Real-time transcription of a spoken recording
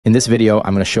In this video,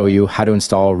 I'm going to show you how to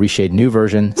install Reshade new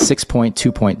version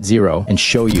 6.2.0 and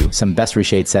show you some best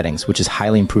Reshade settings, which is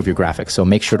highly improve your graphics. So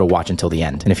make sure to watch until the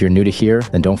end. And if you're new to here,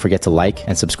 then don't forget to like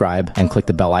and subscribe and click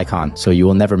the bell icon so you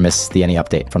will never miss any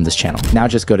update from this channel. Now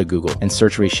just go to Google and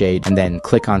search Reshade and then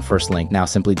click on first link. Now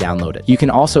simply download it. You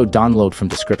can also download from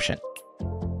description.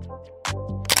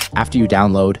 After you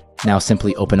download, now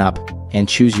simply open up and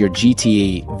choose your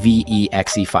GTA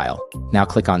VEXE file. Now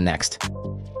click on next.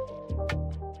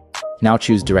 Now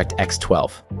choose DirectX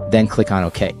 12, then click on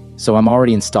OK. So I'm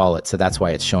already installed it, so that's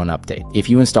why it's showing update. If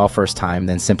you install first time,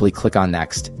 then simply click on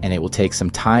next, and it will take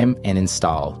some time and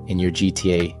install in your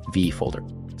GTA V folder.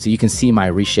 So you can see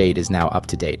my Reshade is now up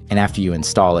to date. And after you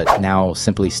install it, now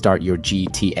simply start your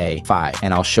GTA 5,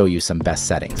 and I'll show you some best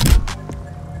settings.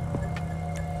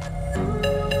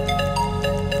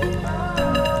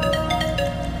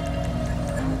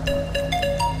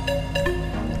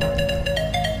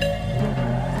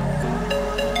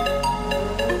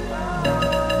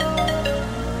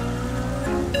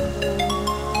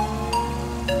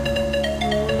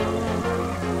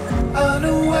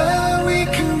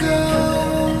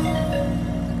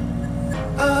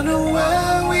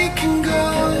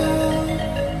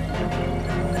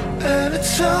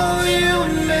 So you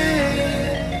and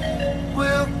me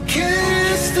will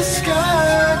kiss the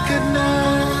sky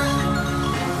goodnight.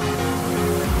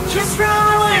 Just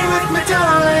run away with me,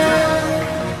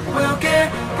 darling. We'll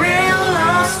get real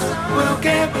lost. We'll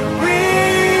get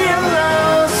real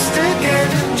lost again.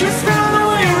 Just run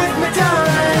away with me,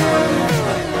 darling.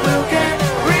 We'll get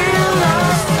real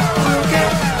lost. We'll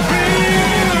get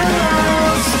real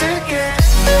lost again.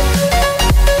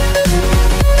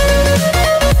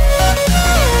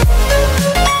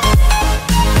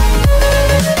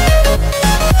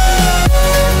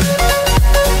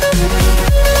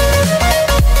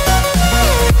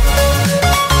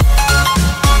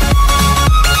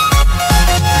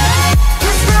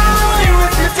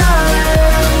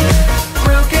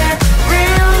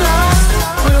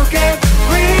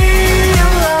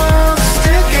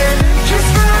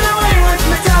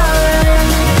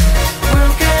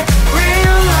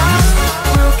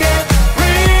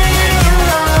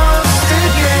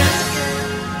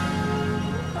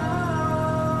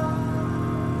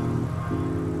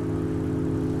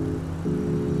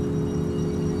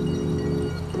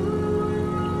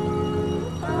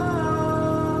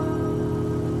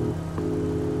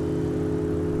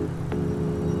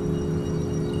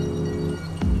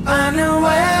 I know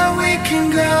where we can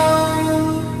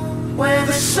go, where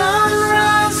the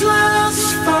sunrise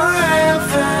lasts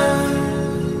forever,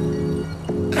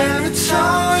 and it's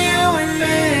all you and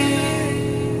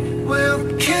me. We'll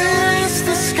kiss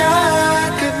the sky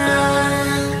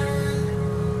goodnight.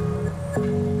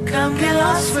 Come get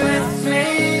lost with me.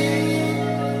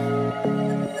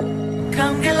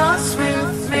 Come get lost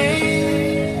with me.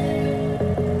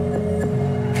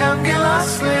 Come get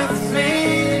lost with me.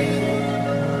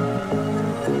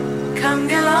 Come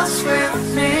get lost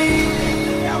with me.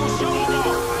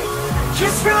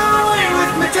 Just run away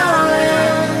with me,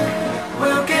 darling.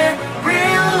 We'll get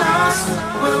real lost.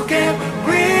 We'll get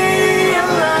real